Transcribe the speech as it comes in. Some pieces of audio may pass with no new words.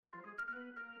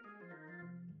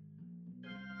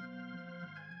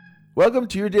Welcome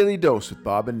to your Daily Dose with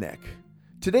Bob and Nick.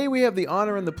 Today we have the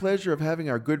honor and the pleasure of having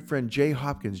our good friend Jay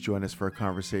Hopkins join us for a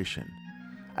conversation.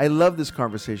 I love this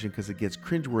conversation because it gets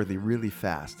cringeworthy really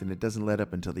fast and it doesn't let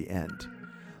up until the end.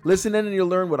 Listen in and you'll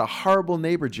learn what a horrible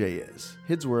neighbor Jay is.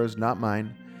 His words, not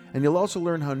mine. And you'll also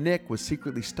learn how Nick was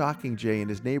secretly stalking Jay in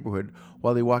his neighborhood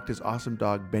while he walked his awesome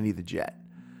dog Benny the Jet.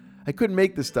 I couldn't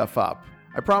make this stuff up.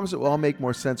 I promise it will all make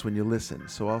more sense when you listen,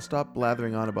 so I'll stop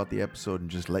blathering on about the episode and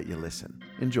just let you listen.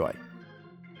 Enjoy.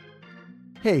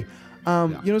 Hey,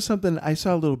 you know something? I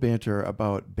saw a little banter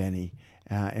about Benny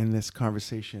in this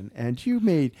conversation, and you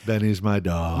made... Benny's my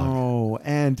dog. Oh,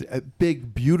 and a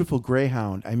big, beautiful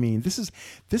greyhound. I mean, this is...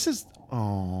 He's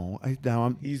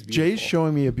Jay's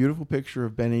showing me a beautiful picture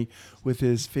of Benny with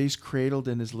his face cradled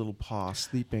in his little paw,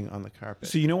 sleeping on the carpet.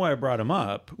 So you know why I brought him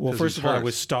up? Well, first of all, I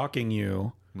was stalking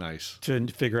you. Nice. To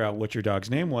figure out what your dog's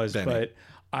name was. Benny. But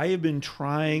I have been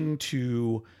trying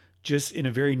to, just in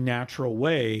a very natural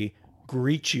way,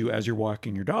 greet you as you're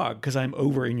walking your dog because I'm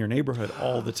over in your neighborhood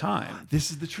all the time.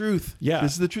 This is the truth. Yeah.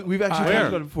 This is the truth. We've actually talked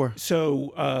about it before.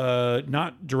 So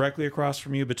not directly across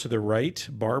from you, but to the right,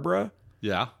 Barbara.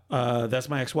 Yeah. That's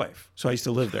my ex-wife. So I used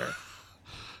to live there.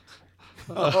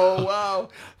 Oh, wow.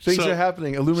 Things are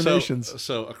happening. Illuminations.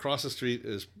 So across the street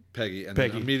is Peggy, and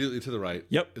Peggy. then immediately to the right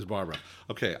Yep. is Barbara.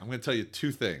 Okay, I'm going to tell you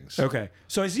two things. Okay.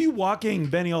 So I see you walking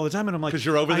Benny all the time, and I'm like, 'Cause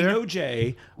you're over there? I know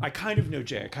Jay. I kind of know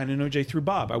Jay. I kind of know Jay through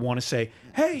Bob. I want to say,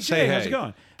 hey, Jay, Say how's hey. it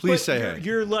going? Please But say you're, hey.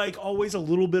 You're like always a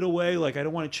little bit away. Like, I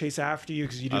don't want to chase after you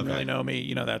because you didn't Okay. really know me.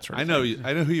 You know, that sort I of know thing. you.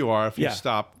 I know who you are. If you Yeah.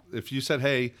 stop, if you said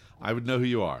hey, I would know who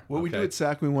you are. What we do okay? at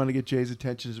SAC, we want to get Jay's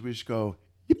attention, is we just go,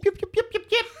 yip, yip, yip, yip, yip,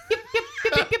 yip, yip, yip,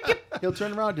 yip, yip, yip. He'll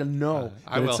turn around, he'll know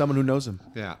I that will. it's someone who knows him.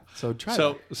 Yeah. So try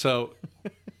So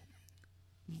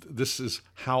this is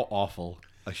how awful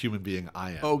a human being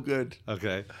I am. Oh, good.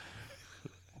 Okay.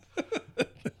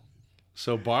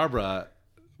 So Barbara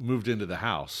moved into the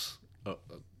house,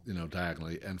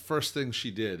 diagonally, and first thing she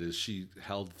did is she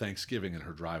held Thanksgiving in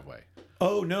her driveway.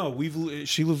 Oh, no.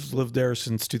 She lived there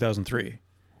since 2003.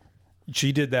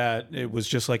 She did that. It was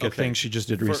just like a Okay. thing she just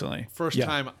did recently. First Yeah.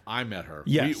 time I met her.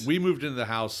 Yes. We moved into the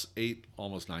house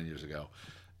almost 9 years ago.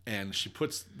 And she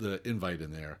puts the invite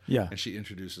in there. Yeah. And she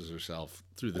introduces herself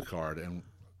through the card. And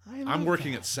I I'm love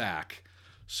working at SAC.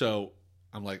 So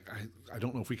I'm like, I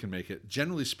don't know if we can make it.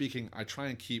 Generally speaking, I try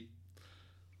and keep...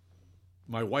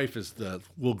 My wife is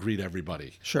we'll greet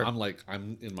everybody. Sure. I'm like,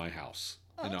 I'm in my house.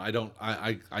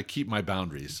 I keep my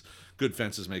boundaries. Good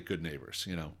fences make good neighbors,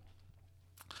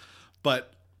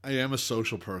 But I am a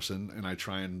social person, and I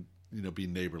try and be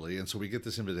neighborly. And so we get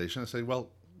this invitation. I say, well,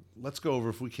 let's go over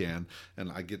if we can.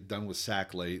 And I get done with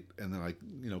SAC late, and then I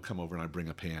come over and I bring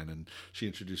a pan, and she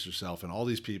introduced herself, and all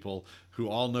these people who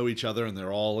all know each other, and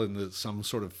they're all in some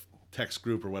sort of text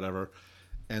group or whatever.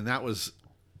 And that was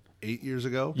 8 years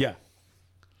ago. Yeah.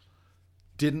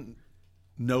 Didn't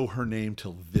know her name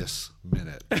till this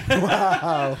minute.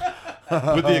 Wow.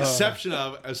 With the exception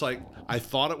of, it's like, I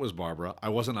thought it was Barbara. I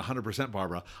wasn't 100%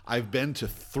 Barbara. I've been to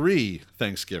 3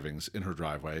 Thanksgivings in her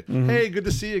driveway. Mm-hmm. Hey, good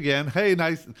to see you again. Hey,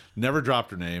 nice. Never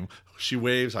dropped her name. She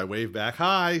waves. I wave back.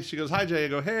 Hi. She goes, hi, Jay. I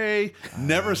go, hey.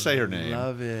 Never say her name.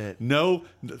 Love it. No,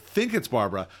 think it's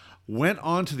Barbara. Went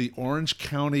on to the Orange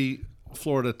County,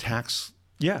 Florida tax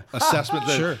assessment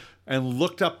Sure. and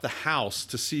looked up the house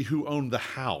to see who owned the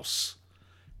house.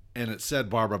 And it said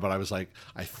Barbara, but I was like,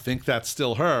 I think that's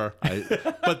still her.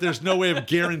 But there's no way of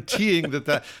guaranteeing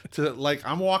that.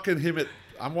 I'm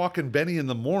walking Benny in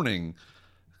the morning,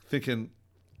 thinking,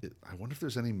 I wonder if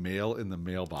there's any mail in the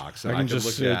mailbox that I can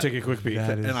just look at. take a quick peek.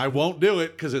 That is- And I won't do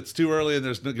it because it's too early and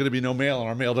there's going to be no mail, and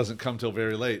our mail doesn't come till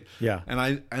very late. Yeah. And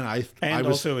I And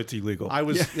was, also, it's illegal. I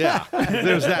was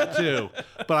there's that too.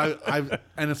 But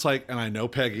and it's like, and I know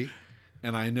Peggy,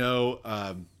 and I know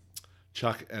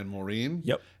Chuck and Maureen.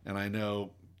 Yep. And I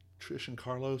know Trish and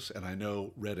Carlos, and I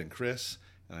know Red and Chris,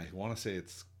 and I want to say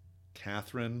it's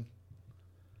Catherine.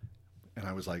 And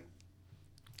I was like,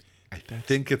 I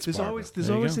think it's There's Barbara. always There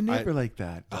you always a go. neighbor like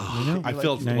that. I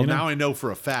feel now you know. now I know for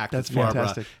a fact That's it's Barbara,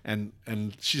 fantastic.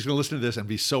 and she's going to listen to this and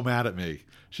be so mad at me.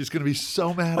 She's going to be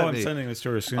so mad at I'm me. sending this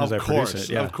to her as soon Of as I course, produce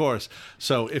it. Yeah. of course.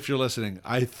 So if you're listening,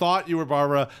 I thought you were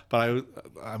Barbara, but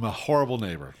I'm a horrible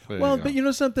neighbor. Well, but you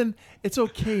know something? It's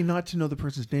okay not to know the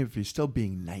person's name if you're still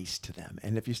being nice to them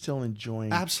and if you're still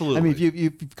enjoying. Absolutely. I mean, if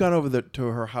you've gone over to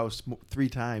her house 3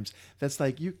 times, that's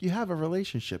like you have a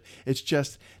relationship. It's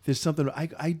just there's something.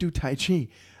 I do Tai Chi.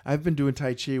 I've been doing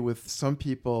Tai Chi with some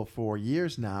people for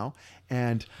years now,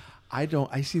 and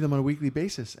I see them on a weekly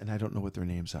basis, and I don't know what their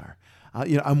names are.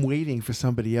 I'm waiting for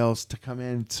somebody else to come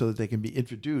in so that they can be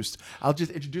introduced. I'll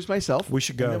just introduce myself. We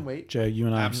should and go. then wait. Jay, you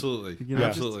and I. Absolutely. know,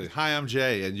 Absolutely. Hi, I'm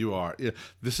Jay, and you are. Yeah,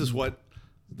 this is why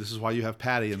you have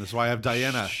Patty, and this is why I have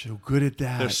Diana. So good at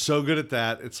that. They're so good at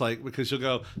that. It's like, because you'll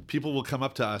go, people will come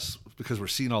up to us because we're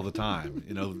seen all the time,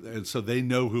 and so they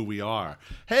know who we are.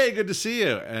 Hey, good to see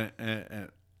you. And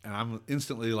I'm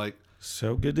instantly like,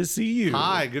 So good to see you.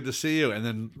 hi, good to see you. And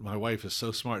then my wife is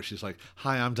so smart. She's like,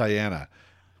 hi, I'm Diana,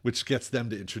 which gets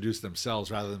them to introduce themselves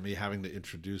rather than me having to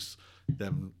introduce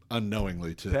them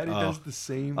unknowingly to. Patty does the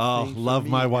same oh, thing. For love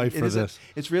me. my wife for is this.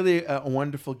 It's really a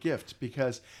wonderful gift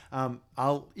because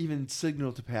I'll even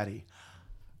signal to Patty,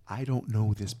 I don't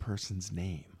know this person's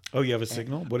name. Oh, you have a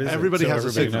signal? What is Everybody it? has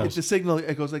a signal. It's a signal.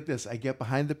 It goes like this. I get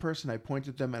behind the person, I point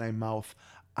at them, and I mouth,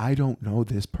 I don't know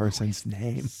this person's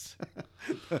name.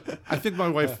 I think my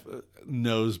wife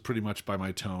knows pretty much by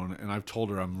my tone, and I've told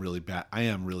her I am really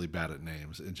bad at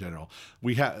names in general.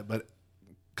 But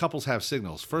couples have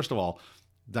signals. First of all,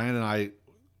 Diane and I,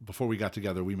 before we got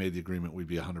together, we made the agreement we'd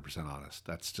be 100% honest.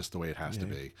 That's just the way it has to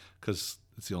be, because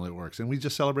it's the only way it works. And we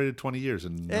just celebrated 20 years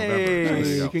in November. So there you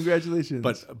Hey, go. congratulations.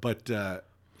 But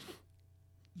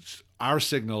our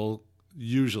signal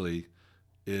usually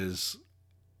is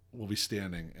we'll be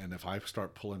standing, and if I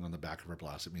start pulling on the back of her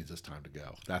blouse, it means it's time to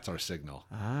go. That's our signal.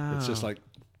 It's just like,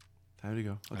 time to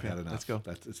go. I've Okay, had enough. let's go.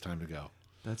 It's time to go.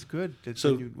 That's good. That's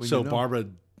So, when you know. Barbara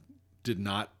did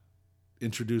not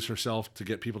introduce herself to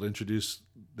get people to introduce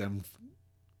them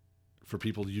for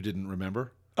people you didn't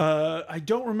remember. I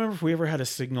don't remember if we ever had a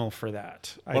signal for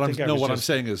that. I'm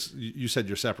saying is, you said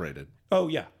you're separated. Oh,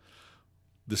 yeah.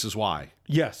 This is why.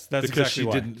 Yes, that's Because exactly she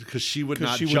why. didn't. Because she would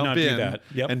not she would jump not do in that.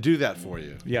 Yep. and do that for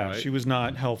you. Yeah, right? she was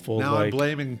not helpful. Now like, I'm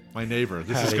blaming my neighbor.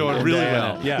 This is Patty going and really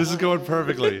Diana. well. Yeah. This is going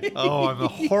perfectly. Oh, I'm a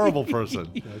horrible person.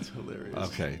 That's hilarious.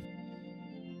 Okay.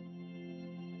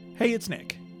 Hey, it's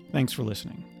Nick. Thanks for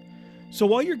listening. So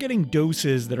while you're getting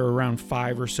doses that are around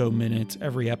 5 or so minutes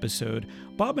every episode,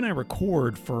 Bob and I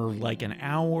record for like an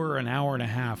hour and a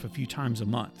half a few times a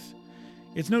month.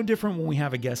 It's no different when we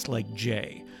have a guest like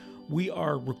Jay. We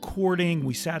are recording,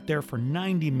 we sat there for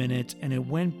 90 minutes, and it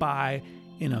went by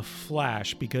in a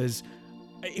flash because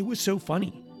it was so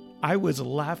funny. I was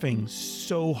laughing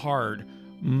so hard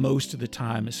most of the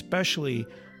time, especially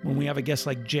when we have a guest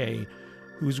like Jay,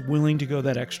 who's willing to go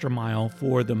that extra mile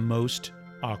for the most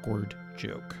awkward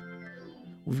joke.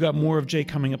 We've got more of Jay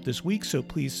coming up this week, so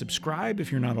please subscribe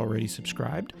if you're not already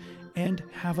subscribed, and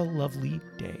have a lovely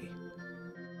day.